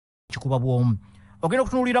kyakikuba bwomu. Ogenda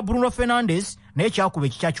kutunulira Bruno Fernandes naye kyakuba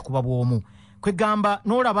ekikyakikuba bwomu. Kwegamba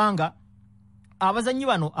n'olabanga abazanyi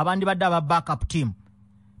bano abandi badde aba backup team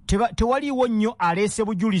tewaliwo nnyo aleese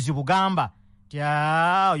bujulizi bugamba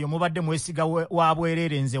oyo mubadde mwesiga wa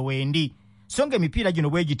bwerere nze wendi. So ng'emipiira gino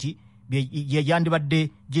bwe giti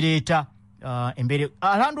yandibadde gireeta embere.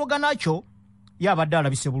 Alando Ganacho yabadde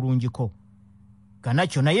alabise bulungiko.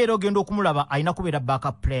 Ganacho naye era ogenda okumulaba alina kubeera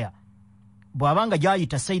backup player. Bw'abanga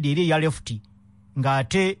gyayita side eri ya lefti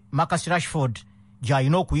ng'ate Marcus Rashford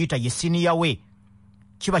gy'alina okuyita ye senior we,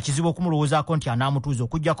 kiba kizibu okumulowoozaako nti anaamutuuza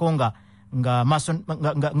okuggyako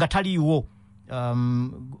nga taliiwo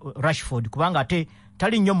Rashford, kubanga ate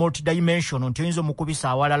tali nnyo multidimension nti oyinza omukubisa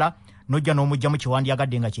awalala n'ojja n'omugyamu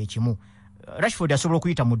kiwandyagadde nga kye kimu. Rashford asobola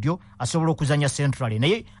okuyita mu ddyo, asobola okuzanya centrally,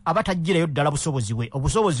 naye aba tajjirayo ddala busobozi bwe.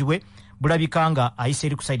 Obusobozi bwe bulabika nga ayise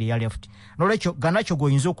eri ku side eya left. N'olwekyo Ganacho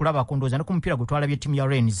gw'oyinza okulaba ku ndowooza ne ku mupiira gwe twalabye ttiimu ya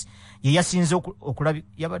Rennes ye yasinze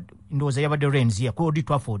ndowooza yabadde Rennes ya ku Old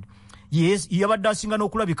Trafford, yabadde asinga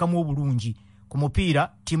n'okulabikamu obulungi ku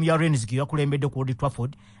mupiira ttiimu ya Rennes gye yakulembedde ku Old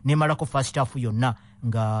Trafford n'emalako first half yonna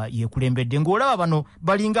nga yekulembedde. Ng'olaba bano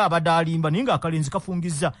balinga abadde alimba naye ng'akalenzi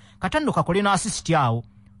kafungizza katanno kakole n'assist awo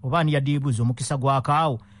oba ani yaddiibuza omukisa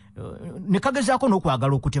gwakaawo ne kagezaako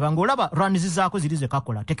n'okwagala okuteba. Ng'olaba runs zaako ziri ze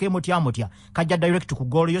kakola tekeemotyamotya, kajja direct ku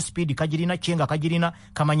goal, yo speed kagirina, kyenga kagirina,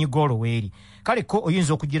 kamanyi goal weeri. Kale ko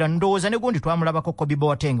oyinza okugira ndowooza ne gundi twamulabako Kobe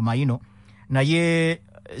Boateng Mayino, naye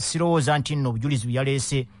sirowooza nti nno obujulizi bwe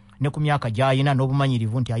yaleese ne ku myaka gy'ayina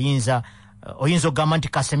n'obumanyirivu nti oyinza okugamba nti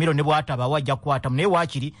Casemiro ne bw'ataba wajja kukwatamu, naye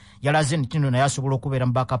waakiri yalaze nti nno naye asobola okubeera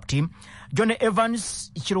mu backup team. John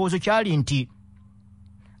Evans ekirowoozo kyali nti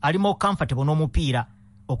alimu comfortable n'omupiira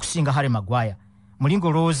okusinga Harry Maguire. Mulingo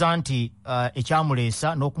olowooza nti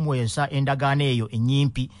ekyamuleesa n'okumuweesa endagaano eyo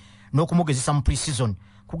ennyimpi n'okumugezesa mu pre-season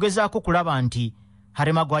kugezaako kulaba nti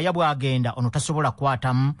Harry Maguire bw'agenda ono tasobola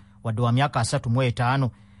kukwatamu wadde wa myaka 35,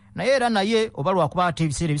 naye era naye oba lwakuba ate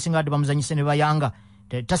ebiseera ebisinga adde bamuzanyise ne bayanga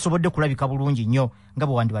tasobodde kulabika bulungi nnyo nga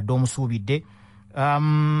bwe wandibadde omusuubidde.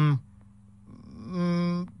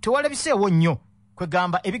 Tewalabiseewo nnyo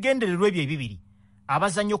kwegamba ebigendererwa ebyo ebibiri,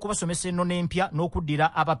 abazannyi okubasomesa enno n'empya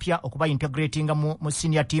n'okuddira abapya okuba integratinga mu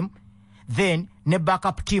senior team, then ne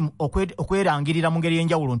backup team okwerangirira mu ngeri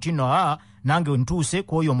y'enjawulo nti nno nange ntuuse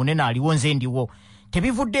ku oyo omunene aliwo nze ndiwo.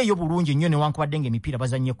 Tebivuddeeyo bulungi nnyo newankubadde ng'emipiira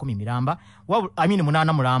bazannye 10 miramba,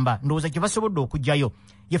 8 mulamba. Ndowooza kye basobodde okugyayo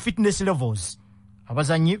ye fitness levels.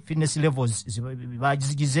 Abazannyi fitness levels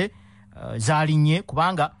bagizigize zaalinnye,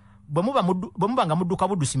 kubanga bwe muba nga mudduka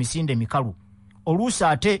buddusi misinde emikalu, oluusi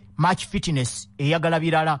ate match fitness eyagala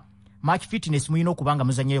birala. Match fitness muyina okubanga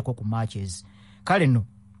muzannyeko ku matches. Kale nno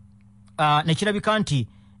nekirabika nti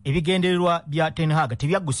ebigendererwa bya Ten Hag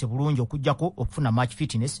tebyagguse bulungi okujjako okufuna match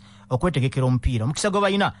fitness okwetegekera omupiira. Mukisa gwe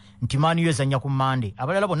balina nti Man U ezannya ku Monday,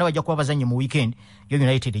 abalala bonna bajja kuba bazannye mu weekend, yo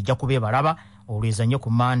United ejja kuba ebalaba olwezannye ku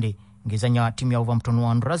Monday ng'ezannya ttiimu ya Wolverhampton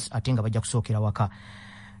Wanderers ate nga bajja kusookera waka.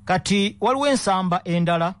 Kati waliwo ensamba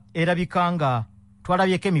endala erabika nga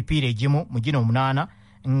twalabyeko emipiira egimu mu gino 8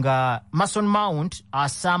 nga Mason Mount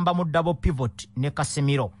asamba mu double pivot ne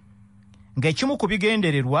Casemiro, ng'ekimu ku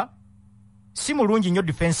bigendererwa si mulungi nnyo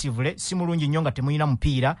defensively, si mulungi nnyo nga temuyina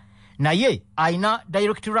mupiira, naye ayina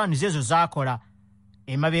direct runs ezo zaakola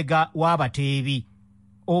emabega w'abateebi.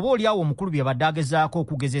 Oba oliawo omukulu bye badde agezaako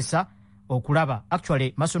okugezesa okulaba.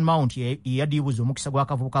 Actually Mason Mount yadiibuza omukisa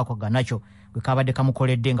gw'akavubuka ako Ganacho gwe kabadde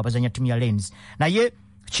kamukoledde nga bazanya ttiimu ya Rennes, naye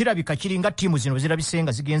kirabika kiringa ttiimu zino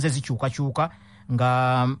zirabisenga zigenze zikyukakyuka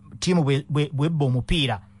nga ttiimu bwebba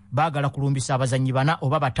omupiira baagala kulumbisa abazannyi 4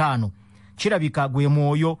 oba 5. Kirabika gwe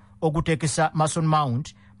mwoyo oguteekesa Mason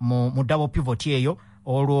Mount mu double pivot eyo,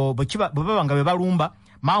 olwo bwe baba nga bebalumba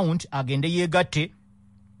Mount agende yeegatte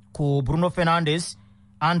ku Bruno Fernandes,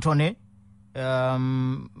 Antony,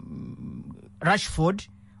 Rashford,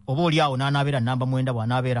 oba oliawo n'anaabeera namba 9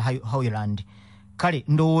 bw'anaabeera Haaland. Kale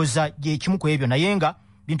ndowooza gye kimu ku ebyo, naye nga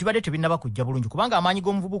bintu badde tebinnaba kujja bulungi, kubanga amaanyi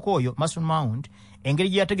g'omuvubuka oyo Mason Mount engeri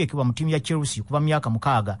gye yategekebwa mu ttiimu ya Chelsea kuva mu myaka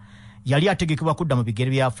 6 yali ategekebwa kudda mu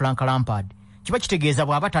bigere bya Frank Lampard. Kiba kitegeeza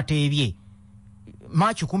bw'aba tateebye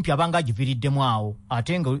maachi kumpi abanga agiviriddemu awo,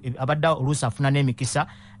 ate nga abadde oluusi afuna n'emikisa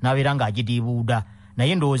n'abeera ng'agidiibuuda.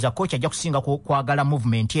 Naye ndowooza kocha ajja kusinga kwagala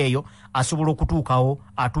movement eyo asobola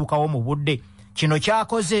atuukawo mu budde. Kino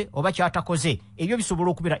kyakoze oba kyatakoze ebyo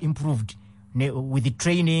bisobola okubeera improved with the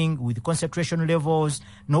training, with the concentration levels,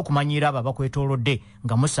 n'okumanyira abo abakwetoolodde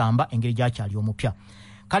nga musamba engeri gyakyali omupya.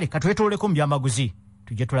 Kale katwetooleko mu byamaguzi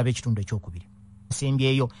tujje tulabe ekitundu ekyokubiri.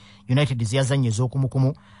 Sembyeyo United ziyazanye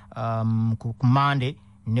ez'okumukumu ku Monday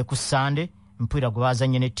ne ku Sunday mpira gwe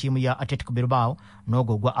bazanye ne ttiimu ya Atletico Bilbao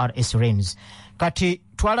n'ogwo gwa RS Rennes. Kati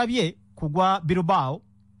twalabye kugwa Bilbao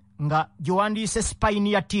nga gyewandiise spine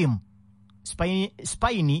ya ttiimu.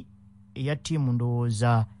 Spine ya ttiimu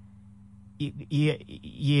ndowooza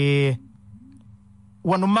ye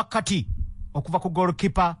wano makkati okuva ku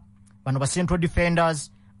goalkeeper, bano ba central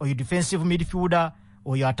defenders, oyo defensive midfielder,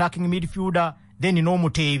 oyo attacking midfielder, then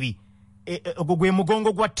n'omuteebi. Ogwo gwe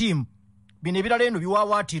mugongo gwa ttiimu. Bino ebirala eno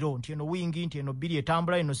biwaawaatiro, nti eno wingi, nti eno 2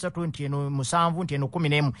 etambula, eno 3, nti eno 7, nti eno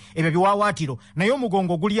 11. Ebyo biwaawaatiro. Naye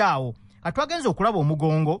omugongo guli awo. Atwagenza okulaba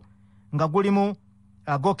omugongo nga gulimu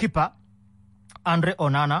goalkeeper Andre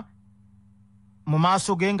Onana, mu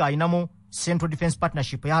maaso ge ng'ayinamu Central Defense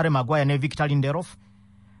Partnership ya Harry Maguire ne Victor Lindelof.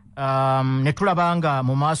 Ne tulaba nga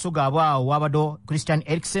mu maaso gaabwe awo wabadde Christian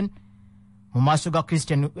Eriksen, mu maaso ga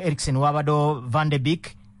Christian Eriksen wabadde Van de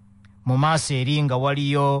Beek, mu maaso eri nga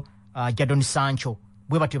waliyo Jadon Sancho.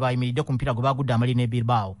 Bwe batyo bayimiridde ku mpira gwe bagudde amali ne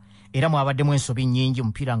Bilbao. Era mwabaddemu ensobi nnyingi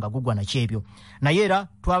mpira nga gugwa na kyebyo. Naye era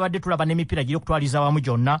twabadde tulaba n'emipiira giri okutwaliza wamu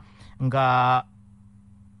gyonna nga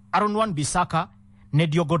Aaron Wan-Bissaka ne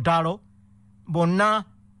Diogo Dalot bonna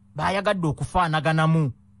bayagadde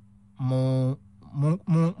okufaanaganamu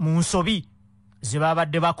mu nsobi ze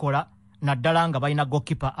babadde bakola, naddala nga balina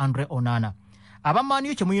goalkeeper Andre Onana.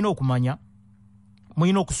 Abamaaniyo kye muyina okumanya,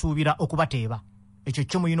 muyina okusuubira okubateeba. Ekyo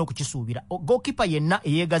kyo muyina okukisuubira. Goalkeeper yenna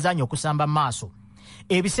eyeegazanya okusamba maaso,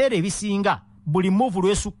 ebiseera ebisinga buli move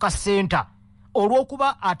lwesukka center,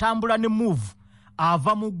 olw'okuba atambula ne move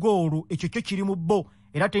ava mu goolu, ekyo kyo kiri mu bo.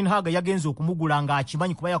 Era Ten Hag yagenza okumugula nga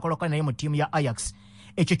akimanyi kuba yakoloka naye mu ttiimu ya Ajax.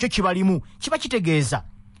 Ekyo kyo kibalimu, kiba kitegeeza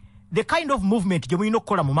the kind of movement gye mulina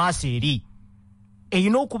okukola mu maaso eri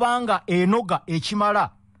erina okuba nga enoga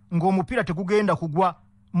ekimala ng'omupiira tegugenda kugwa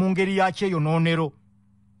mu ngeri ya kyeyonoonero.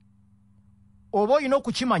 Oba olina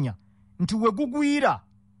okukimanya nti we gugwira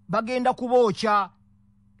bagenda kubookya.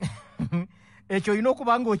 Ekyo olina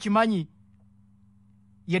okuba nga okimanyi.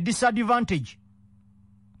 Ye disadvantage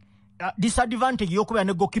y'okubeera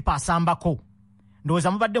ne goalkeeper asambako.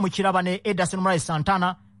 Ndowooza mubadde mukiraba ne Ederson Moraes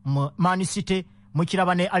Santana mu Man City,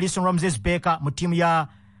 mukiraba ne Alisson Ramsey-Becker mu ttiimu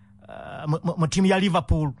ya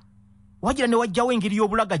Liverpool. Wagira ne wajjawo engeri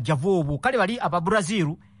y'obulagajjavu obwo. Kale bali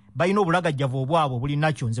Ababrazil balina obulagajjavu obwabwo buli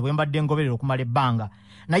nakyo, nze bwe mbadde ngoberera okumala ebbanga.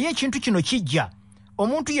 Naye ekintu kino kijja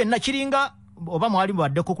omuntu yenna kiringa oba mwali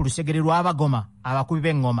mubaddeko ku lusegere lw'abagoma, abakubi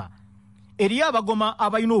b'eŋŋoma. Eriyo abagoma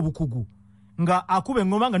abalina obukugu nga akuba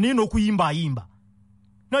eŋŋoma nga naye n'okuyimba ayimba.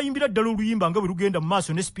 Nayimbira ddala oluyimba nga bwe lugenda mu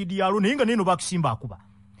maaso ne sipiidi yalwo, naye nga naye n'obakusimba akuba.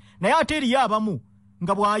 Naye ate eriyo abamu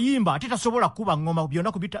nga bw'ayimba ate tasobola kuba ŋŋoma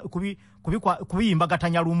byonna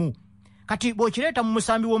kubiyimbagatanya lumu. Kati bw'okireeta mu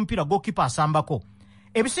musambi w'omupiira goalkeeper asambako,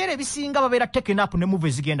 ebiseera ebisinga babeera taken up ne move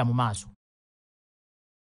ezigenda mu maaso.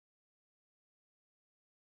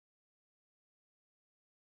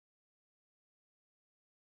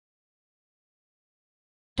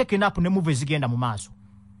 Taken up ne move ezigenda mu maaso.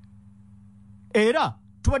 Era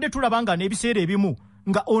tubadde tulaba nga n'ebiseera ebimu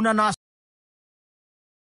nga Onana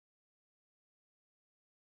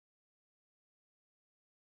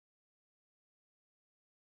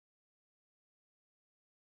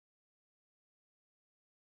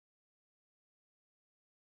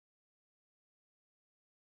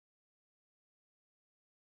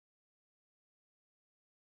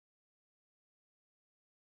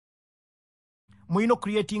muyino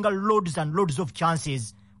creating loads and loads of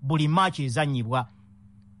chances buli match ezanyibwa.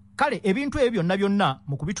 Kale ebintu ebyo byonna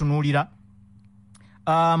mu kubitunuulira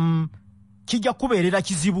kijja kubeerera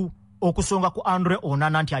kizibu okusonga ku Andre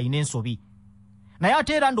Onana nti ayina ensobi. Naye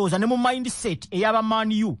ate era ndowooza ne mu mindset ey'aba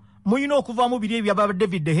Man U muyina okuvaamu biri ebyaba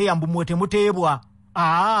David De Gea mbu temuteebwa.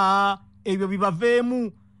 Ebyo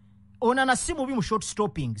bibaveemu. Onana si mubi mu short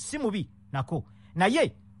stopping, si mubi nako.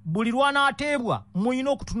 Naye buli lwanaateebwa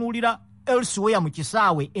muyina okutunuulira elsewhere mu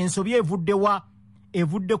kisaawe ensobi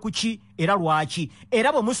evudde ku ki era lwaki.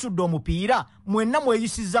 Era bwe musudde omupiira mwenna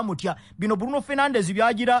mweyisizza mutya. Bino Bruno Fernandes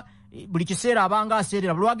byagira buli kiseera abanga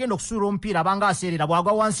aseerera, buli wagenda okusuula omupiira abanga aseerera,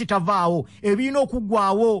 bwagwa wansi tavaawo, ebiina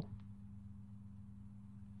okuggwaawo.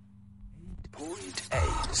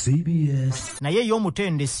 CBS. Naye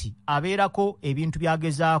y'omutendesi abeerako ebintu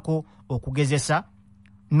byagezaako okugezesa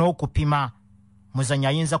n'okupima muzanyi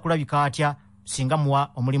ayinza kulabika atya singa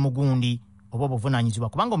muwa omulimu gundi oba obuvunaanyizibwa,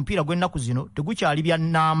 kubanga omupiira gw'ennaku zino tegukyali bya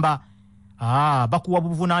nnamba. Bakuwa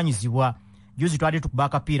buvunaanyizibwa. Juzi twali tukuba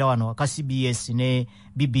akapiira wano aka CBS ne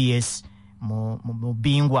BBS mu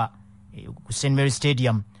Bingwa ku St Mary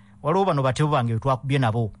Stadium. Waliwo bano batebu bange twakubye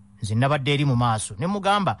nabo, nze nabadde eri mu maaso ne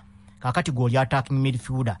mugamba kakati goli attacking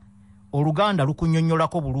midfielder Oluganda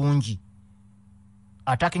lukunnyonnyolako bulungi.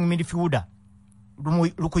 Attacking midfielder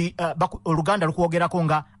Oluganda lukwogerako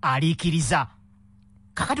nga aliikiriza.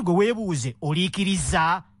 Kakati gwe weebuuze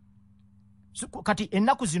oliikiriza. Kati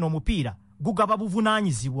ennaku zino omupiira gugaba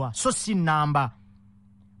buvunaanyizibwa so si nnamba.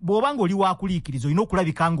 Bw'obanga oli wakuliikiriza olina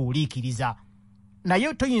okulabika nga oliikiriza.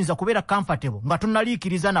 Naye toyinza kubeera comfortable nga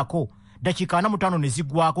tonnaliikiriza nako. Dakiika 45 ne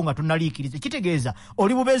ziggwako nga tonnaliikiriza. Kitegeeza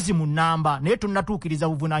oli bubezi mu nnamba naye tonnatuukiriza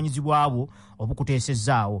buvunaanyizibwa bwo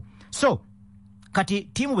obukuteesezzaawo. So kati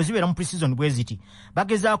tiimu bwe zibeera mu pre-season bwe ziti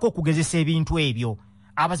bagezaako okugezesa ebintu ebyo.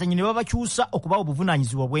 Abazanyi ne babakyusa okubawa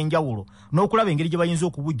obuvunaanyizibwa bw'enjawulo n'okulaba engeri gye bayinza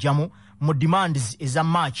okubujjamu mu demands eza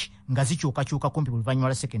match nga zikyukakyuka kumpi buli luvannyuma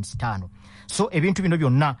lwa seconds 5. So ebintu bino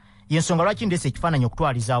byonna y'ensonga lwaki ndeese ekifaananyi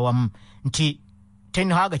okutwaliza awamu nti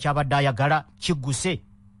Ten Hag kyabadde ayagala kigguse.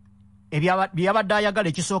 Byabadde ayagala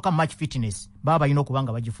ekisooka match fitness baba balina okuba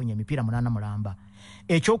nga bagifunye emipiira 8 mulamba.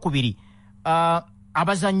 Ekyokubiri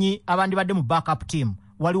abazanyi abandi badde mu backup team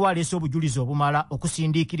waliwo aleese obujulizi obumala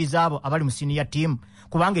okusindiikiriza abo abali mu senior team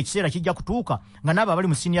kubanga ekiseera kijja kutuuka nga n'abo abali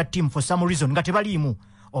mu senior team for some reason nga tebaliimu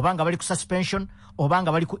obanga bali ku suspension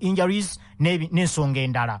obanga bali ku injuries n'ensonga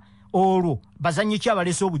endala. Olwo bazanyi ki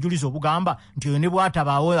abaleese obujulizi obugamba nti oyo ne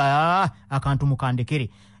bwatabaawo akantu mukandekere.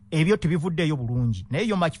 Ebyo tebivuddeeyo bulungi naye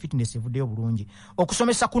yo match fitness evuddeyo bulungi.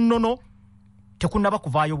 Okusomesa ku nnono tekunnaba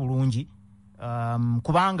kuvaayo bulungi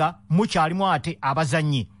kubanga mukyalimu ate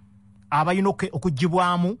abazanyi abayina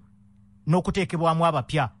okugibwamu n'okuteekebwamu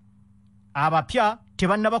abapya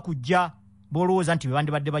tebannaba kujja bolowooza nti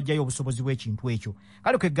bebandibadde bajjayo obusobozi bw'ekintu ekyo.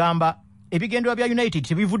 Kale kwegamba ebigendera bya United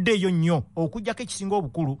tebivuddeeyo nnyo okugjako ekisinga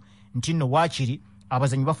obukulu nti nno waakiri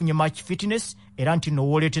abazanyi bafunye match fitness era nti nno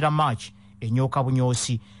wooleetera match enyooka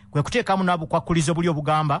bunyoosi. Kwe kuteekamu n'abukwakulizo buli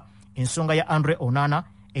obugamba ensonga ya Andre Onana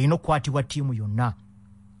erina okukwatibwa ttiimu yonna.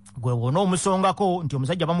 Gwe wona omusongako nti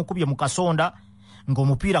omusajja bamukubye mu kasonda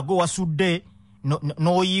ng'omupiira gwo wasudde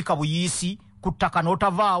n'oyiika buyiisi ku ttaka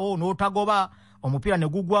n'otavaawo n'otagoba omupiira ne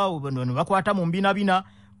gugwa ne bakwata mu mbinabina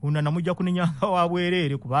Onana mujja kunenyanga wa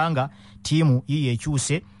bwereere kubanga ttiimu yiye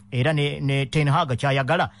ekyuse era ne Ten Hag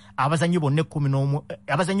kyayagala abazanyi bonna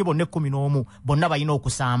 11 bonna balina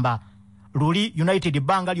okusamba. Luli United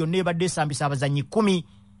banga lyonna ebadde esambisa abazanyi 10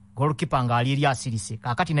 goalkeeper nga ali eri asirise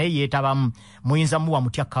kakati naye yeetabamu muyinza muwa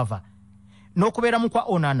mutya cover. N'okubeeramu kwa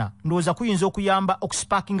Onana ndowooza kuyinza okuyamba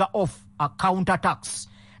okusparkinga off a counter attacks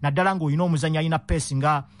naddala ng'olina omuzanyi alina pace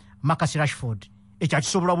nga Marcus Rashford. Ekyo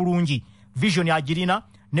akisobola bulungi, vision agirina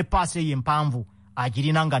ne pass ye empanvu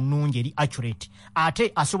agirina nga nnungi eri accurate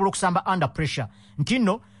ate asobola okusamba under pressure. Nti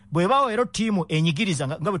nno bw'ebaawo ero ttiimu enyigiriza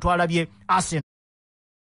nga bwe twalabye Arsenal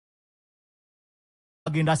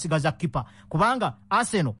agenda asigaza kipa kubanga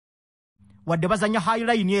Arsenal wadde bazanya high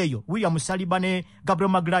line eyo William Saliba ne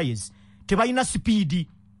Gabriel Magalhaes tebalina speed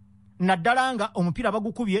naddala nga omupiira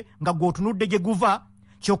bagukubye nga gwotunudde gye guva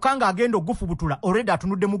kyokka nga agenda ogufubutula already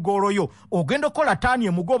atunudde mu goolo yo ogenda okola taani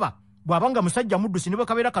emugoba bw'abanga musajja muddusi ne bwe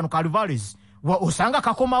kabeera kano ka Alvarez osanga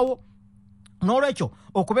kakomawo. N'olwekyo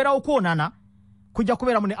okubeerawo kwonana kujja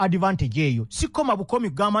kubeeramu ne advantage eyo sikoma bukomi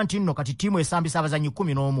kugamba nti nno kati ttiimu esambisa abazanyi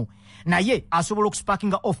 11 naye asobola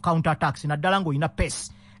okusparkinga off counter attacks naddala ng'olina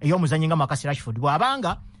pace ey'omuzanyi nga Marcus Rashford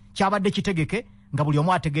bw'abanga kyabadde kitegeke nga buli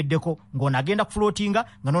omu ategeddeko ng'ono agenda kuflootinga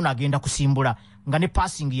nga n'ono agenda kusimbula nga ne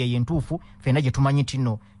passing ye entuufu ffenna gye tumanyi nti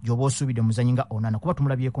nno gy'oba osuubidde muzanyi nga Onana kuba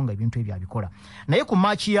tumulabyeko nga ebintu ebyo abikola. Naye ku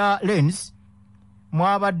match ya Lens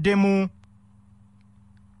mwabaddemu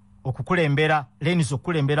okukulembera Lens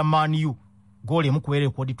okukulembera Man U goal emu kuwere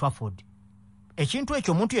ku Old Trafford. Ekintu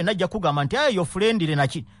ekyo omuntu yenna ajja kugamba nti ayo friendly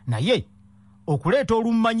naki naye okuleeta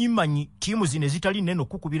olumanyimanyi ttiimu zino ezitali nnene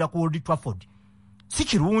okukubira ku Old Trafford si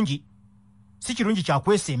kirungi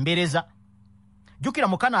kyakwesembereza. Jjukira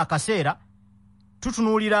mukana akaseera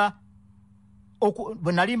tutunuulira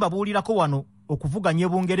bwe nali mbabuulirako wano okuvuganya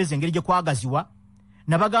Bungereza engeri gye kwagaziwa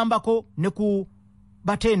nabagambako ne ku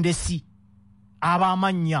batendesi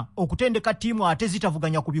ab'amannya okutendeka ttiimu ate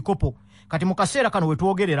zitavuganya ku bikopo. Kati mu kaseera kano we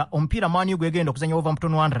twogerera omupiira maani gwegenda okuzanya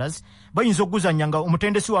Wolverhampton Wanderers bayinza okuguzanya nga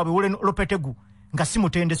omutendesi waabwe Ule Lopetegu nga si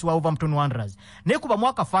mutendesi wa Wolverhampton Wanderers naye kuba mu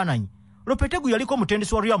akafaananyi Lopetegu yaliko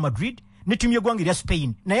omutendesi wa Real Madrid ne ttiimu y'eggwanga erya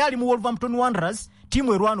Spain naye ali mu Wolverhampton Wanderers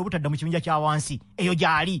ttiimu erwana obutadda mu kibinja kya wansi eyo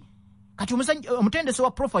gy'ali. Kati omutendesi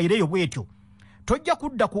wa profile eyo bwetyo tojja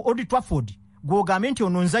kudda ku Old Trafford gw'ogambe nti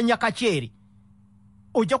ono nzanya kaceere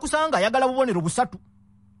ojja kusanga ayagala bubonero busatu.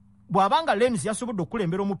 Bw'abanga Lens yasobodde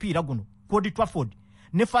okukulembera omupiira guno ku Old Trafford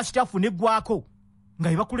ne first half neggwako nga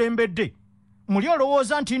bebakulembedde muli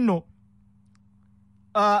olowooza nti nno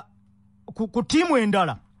ku ttiimu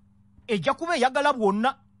endala ejja kuba eyagala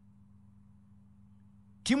bwonna,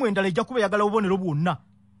 ttiimu endala ejja kuba eyagala bubonero bwonna.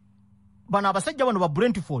 Bano abasajja bano ba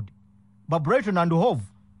Brentford, ba Brighton and Hove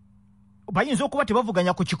bayinza okuba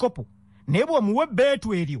tebavuganya ku kikopo naye bw'omuwa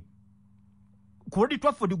ebbeetu eryo ku Old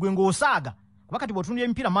Trafford gwe ng'osaaga kuba kati bw'otunula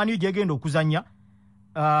emipiira maaniyo gyegenda okuzannya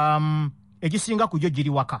egisinga ku gyo giri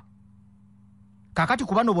waka kakati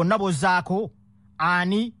ku bano bonna bozzaako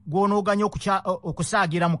ani gw'onooganya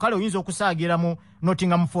okusaagira mu kale oyinza okusaagira mu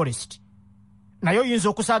Nottingham Forest naye oyinza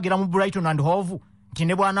okusaagira mu Brighton and Hove nti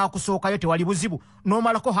ne bwanaakusookayo tewali buzibu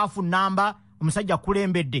n'omalako haafu namba omusajja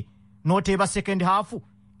kulembedde n'oteeba second half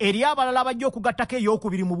eri abalala bajja okugattako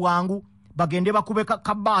ey'okubiri mu bwangu bagende bakube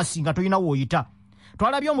kabaasi nga tolina w'oyita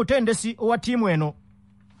twalabye omutendesi owa ttiimu eno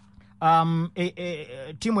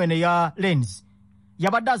ttiimu eno ya Lens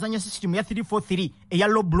yabadde azanya system ya 3-4-3 eya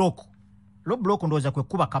low block ndowooza kwe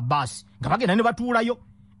kuba kabaasi nga bagenda ne batuulayo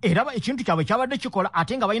era ekintu kyabwe kyabadde kikola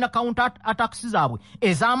ate nga balina counter attacks zaabwe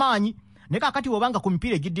ez'amaanyi ne kakati wobanga ku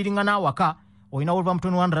mipiira egiddiringana awaka oyina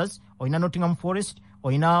Wolverhampton Wanderers oyina Nottingham Forest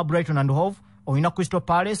oyina Brighton and Hove oyina Crystal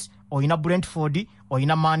Palace oyina Brentford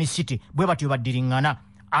oyina Man City bwe batyo baddiringana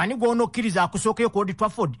ani gw'onokkiriza akusookeyo ku Old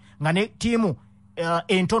Trafford nga ne ttiimu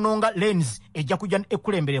entononga Lens ejja kujja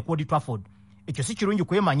ekulembere ku Old Trafford ekyo si kirungi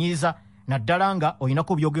kwemanyiiza naddala nga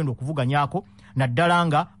oyinako byogenda okuvuganyaako naddala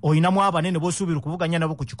nga oyinamu abanene b'osuubira okuvuganya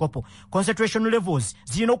nabo ku kikopo concentration levels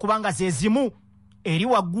zirina okuba nga ze zimu eri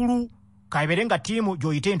waggulu kaebere nga ttiimu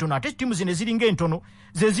gy'oyite entono ate ttiimu zino eziringa entono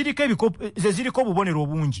ze ziriko obubonero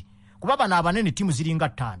obungi kuba bano abanene ttiimu ziringa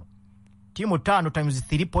 5 ttiimu 5 times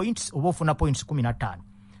 3 points oba ofuna points 15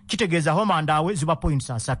 kitegeeza homandaawe ziba points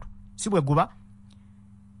 3 si bwe guba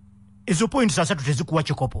ezo points 3 tezikuwa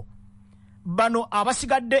kikopo bano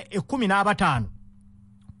abasigadde 15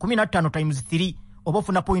 times 3 oba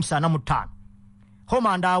ofuna points 45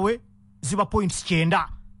 homandaawe ziba points 9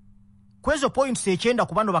 kwezo points 9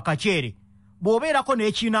 ku bano bakakyere bw'obeerako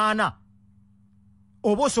n'ekinaana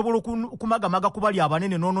oba osobola okumagamaga ku bali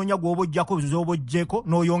abanene n'onoonya gw'obojjako z'obojjeko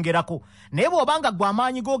n'oyongerako naye bw'obanga gwe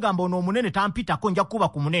amaanyi g'ogamba ono omunene tampitako nja kuba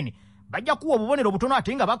ku munene bajja kuwa obubonero obutono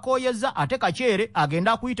ate nga bakooyeza ate kakyere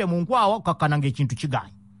agenda akuyite mu nkwawa okakkana ng'ekintu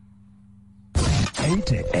kiganye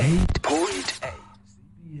 88.8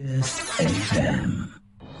 FM.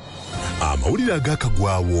 Amawulire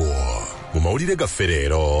agakagwawo mu mawulire gaffe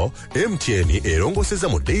leero MTN erongoseza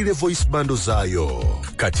mu daily voice bando zaayo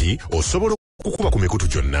kati osobola okukuba ku mikutu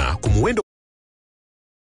gyonna ku muwendo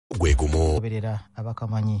gwe gumu oberera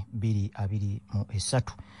abakamanyi 223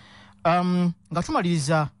 nga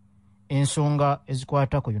tumaliriza ensonga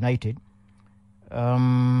ezikwata ku United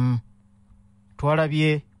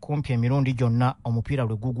twalabye kumpi emirundi gyonna omupiira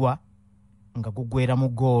lwe gugwa nga gugwera mu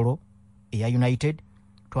ggoolo eya United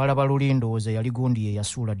twalaba lulindooza yali gundi ye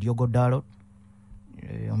yasuula Diogo Dalot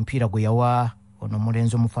omupiira gwe yawa ono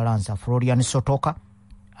mulenzi omufalansa Florian Sotoka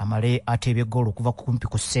amale ateebye ggoolo okuva kumpi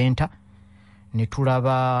ku center ne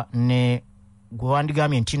tulaba ne gwe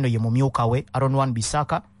wandigamye nti nno ye mumyuka we Aaron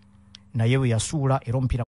Wan-Bissaka naye we yasuula era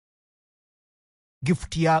omupiira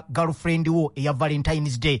gift ya girlfriend wo eya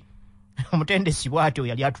Valentine's Day omutendesi bw'atyo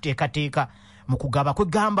yali atuteekateeka mu kugaba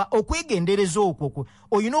kwegamba okwegendereza okwo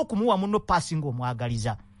oyina okumuwa muno paasi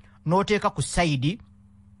ng'omwagaliza n'oteeka ku sayidi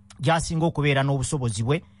gy'asinga okubeera n'obusobozi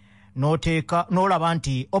bwe n'olaba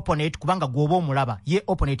nti opponent kubanga gw'oba omulaba ye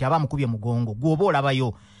opponent aba amukubye mugongo gw'oba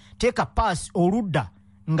olabayo teeka paasi oludda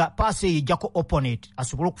nga paasi eyo ejjako opponent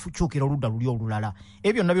asobole okukyukira oludda luli olulala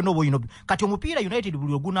ebyo byonna byonna oba oyina kati omupiira United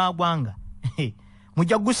buli ogunaagwanga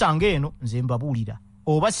mujja gusanga eno nze mbabuulira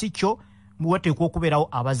oba si kyo muwateekwa okubeerawo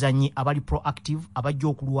abazanyi abali proactive abajja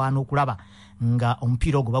okulwana okulaba nga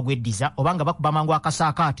omupiira ogwo bagweddiza oba nga bakuba mangu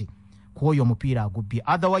akasaakaate ku oyo omupiira agubbye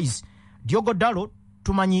otherwise Diogo Dalot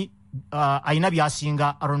tumanyi ayina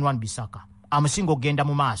byasinga Aaron Wan-Bissaka amusinga okugenda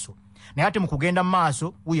mu maaso naye ate mu kugenda mu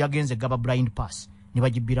maaso wuyo yagenze gaba blind pass ne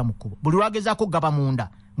bagibbira mu kkubo buli lwagezaako gaba munda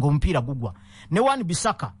ng'omupiira gugwa ne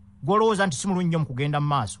Wan-Bissaka gw'olowooza nti si mulungi nnyo mu kugenda mu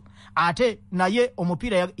maaso ate naye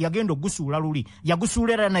omupiira yagenda ogusuula luli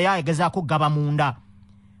yagusuulera naye agezaako gaba munda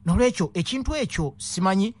nolwekyo ekintu ekyo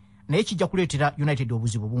simanyi naye kijja kuleetera United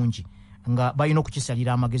obuzibu bungi nga balina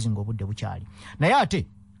okukisalira amagezi ng'obudde bukyali naye ate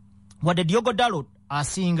wadde Diogo Dalot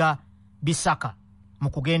asinga Bissaka mu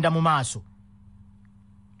kugenda mu maaso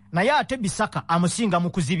naye ate Bissaka amusinga mu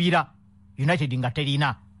kuzibira United nga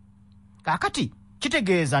terina kaakati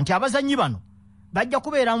kitegeeza nti abazannyi bano bajja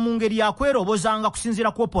kubeera mu ngeri ya kwerobozanga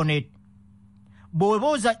kusinziira ku opponent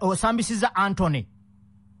bw'oba osambisiza Antony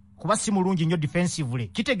kuba si mulungi nnyo defensively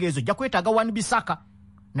kitegeezo ojja kwetaaga Wan-Bissaka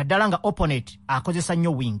naddala nga opponent akozesa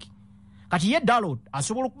nnyo wing kati ye Dalot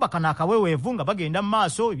asobola okubakana akaweweevu nga bagenda mu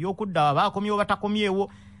maaso ebyokudda baakomyewo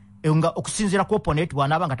batakomyewo nga okusinziira ku opponent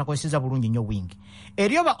bw'anaaba nga takozeseza bulungi nnyo wing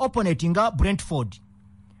eri oba opponent nga Brentford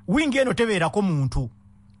wing eno tebeerako muntu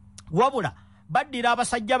wabula baddira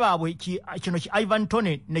abasajja baabwe kino ki Ivan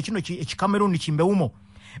Toney ne kino ki Cameroon kimbewumo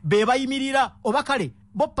be bayimirira oba kale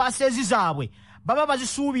bo passes zaabwe baba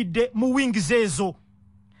bazisuubidde mu wings ezo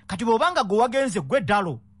kati bobanga go wagenze gwe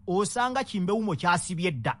dalo osanga kimbewumo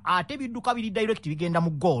kyasibye dda ate bidduka biri direct bigenda mu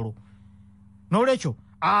goalo n'olwekyo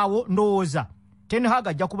awo ndowooza Ten Hag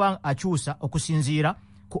ajja kuba akyusa okusinziira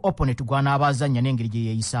ku opponent gwana abazanya n'engeri gye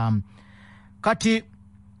yeeyisaamu kati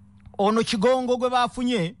ono kigongo gwe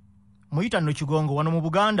baafunye muyita no kigongo wano mu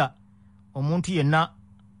Buganda omuntu yenna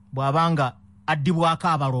bwabanga addibwako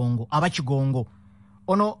abalongo abakigongo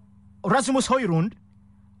ono Rasmus Højlund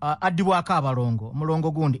addibwako abalongo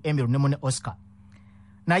omulongo gundi Emil ne mune Oscar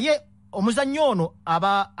naye omuzannyo ono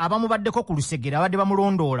abamubaddeko ku lusegere abadde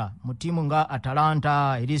bamulondoola mu ttiimu nga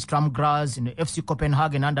Atalanta, Elistram Graz ne FC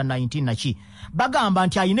Copenhagen under 19 naki bagamba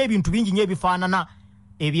nti ayina ebintu bingi nnyo ebifaanana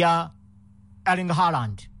ebya Erling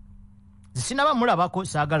Haaland sinaba mulabako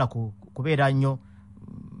saagala kubeera nnyo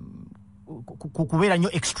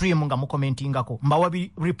extreme nga mukomentingako mbawa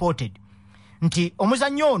reported nti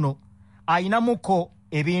omuzannyo ono ayinamuko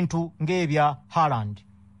ebintu ng'ebya Haaland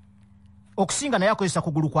okusinga naye akozesa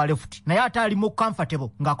kugulu kwa left naye ate ali mu comfortable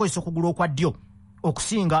ng'akozesa okugulu okwa ddyo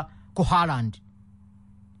okusinga ku Haaland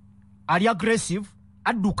ali aggressive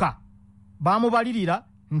adduka baamubalirira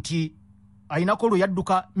nti ayinako olwo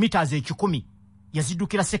yadduka meters 1,000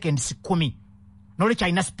 yaziddukira seconds 10 n'olwekyo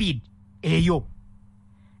alina speed eyo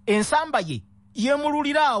ensamba ye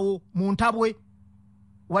yemululiraawo mu ntabwe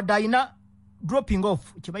wadde ayina dropping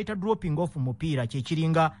off kyebayita dropping off mupiira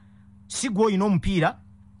kyekiringa sigwo oyina omupiira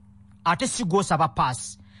ate sigwo osaba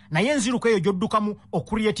pass naye enziruka eyo gyoddukamu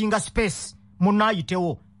ocreatinga space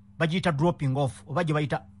munaayitewo bagiyita dropping off oba gye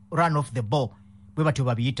bayita run off the ball bwe batyo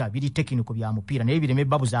babiyita biri tekiniko bya mupiira naye bireme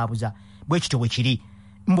babuzaabuza bwe kityo bwe kiri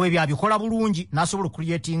mbwe byabikola bulungi n'asobola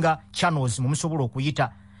ocreatinga channels mumusobola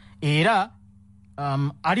okuyita era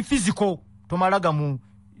ali physical tomala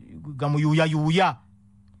gamuyuuyayuuya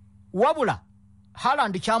wabula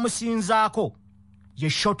Haaland kyamusinzaako ye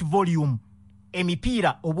short volume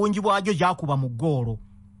emipiira obungi bwagyo gyakuba mu ggoolo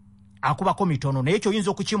akubako mitono naye ekyo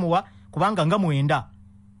oyinza okukimuwa kubanga nga mwenda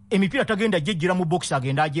emipiira tagenda gyejjira mu box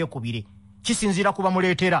agenda agyekubire kisinziira kuba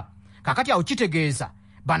muleetera kakati awo kitegeeza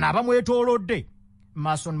bano abamwetoolodde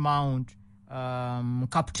Mason Mount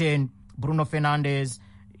captain Bruno Fernandes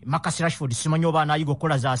Marcus Rashford simanyi oba anaayiga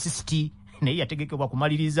okukola za assist naye yategekebwa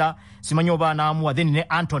kumaliriza simanyi oba anaamuwa then ne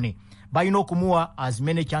Anthony balina okumuwa as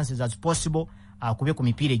many chances as possible akube ku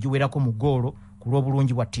mipiira egiwerako mu ggoolo ku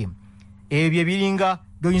lw'obulungi bwa ttiimu ebyo ebiringa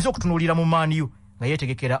by'oyinza okutunuulira mu Man U nga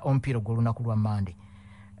yeetegekera omupiira gw'olunaku lwa Monday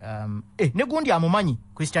ne gundi amumanyi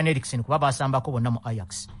Christian Eriksen kuba baasambako bonna mu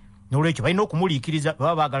Ajax n'olwekyo balina okumuliikiriza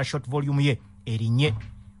baba baagala short volume ye erinye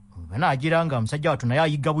banaagira nga omusajja wattu naye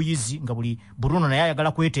ayiga buyizi nga buli Bruno naye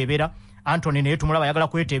ayagala kwetebera Anthony naye tumulaba ayagala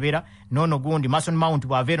kwetebera noono gundi Mason Mount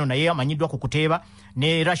bw'aveeno naye amanyiddwa ku kuteeba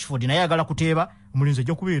ne Rashford naye ayagala kuteeba omulenzi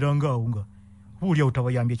ajja kubeera ngaawo nga buulya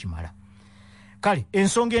utabayambye kimala kale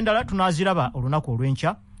ensonga endala tunaaziraba olunaku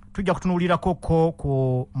olw'enkya tujja kutunuulirako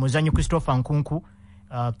ku muzannyi Christopher Nkunku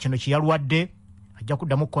kino kyeyalwadde ajja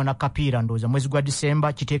kuddamu kukona kapiira ndowooza mwezi gwa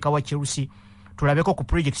Disemba kiteekawa Chelsea tulabeko ku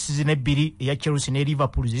project season 2 eya Chelsea ne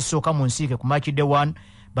Liverpool zisooka mu nsiike ku match day 1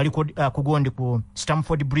 bali kugondi ku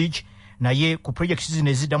Stamford Bridge naye ku project season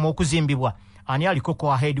eziddamu okuzimbibwa ani aliko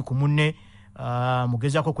ko ahead ku munne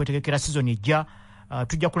mugezaako kwetegekera season ejja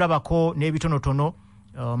tujja kulabako n'ebitonotono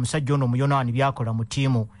omusajja ono muyonaani byakola mu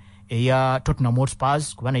ttiimu eya Tottenham Hotspur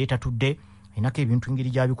kuba naye tatudde ainako ebintu ngeri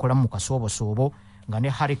gyabikolamu mu kasooboosoobo nga ne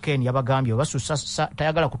Hurricane yabagambye oba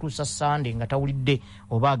tayagala kutuusa Sunday nga tawulidde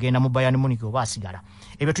oba agenda mu Bayern Munich oba asigala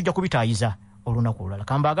ebyo tujja kubitaayiza olunaku olulala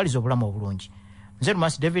kambaagaliza obulamu obulungi nze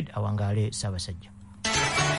Lumansi David awangaale Ssaabasajja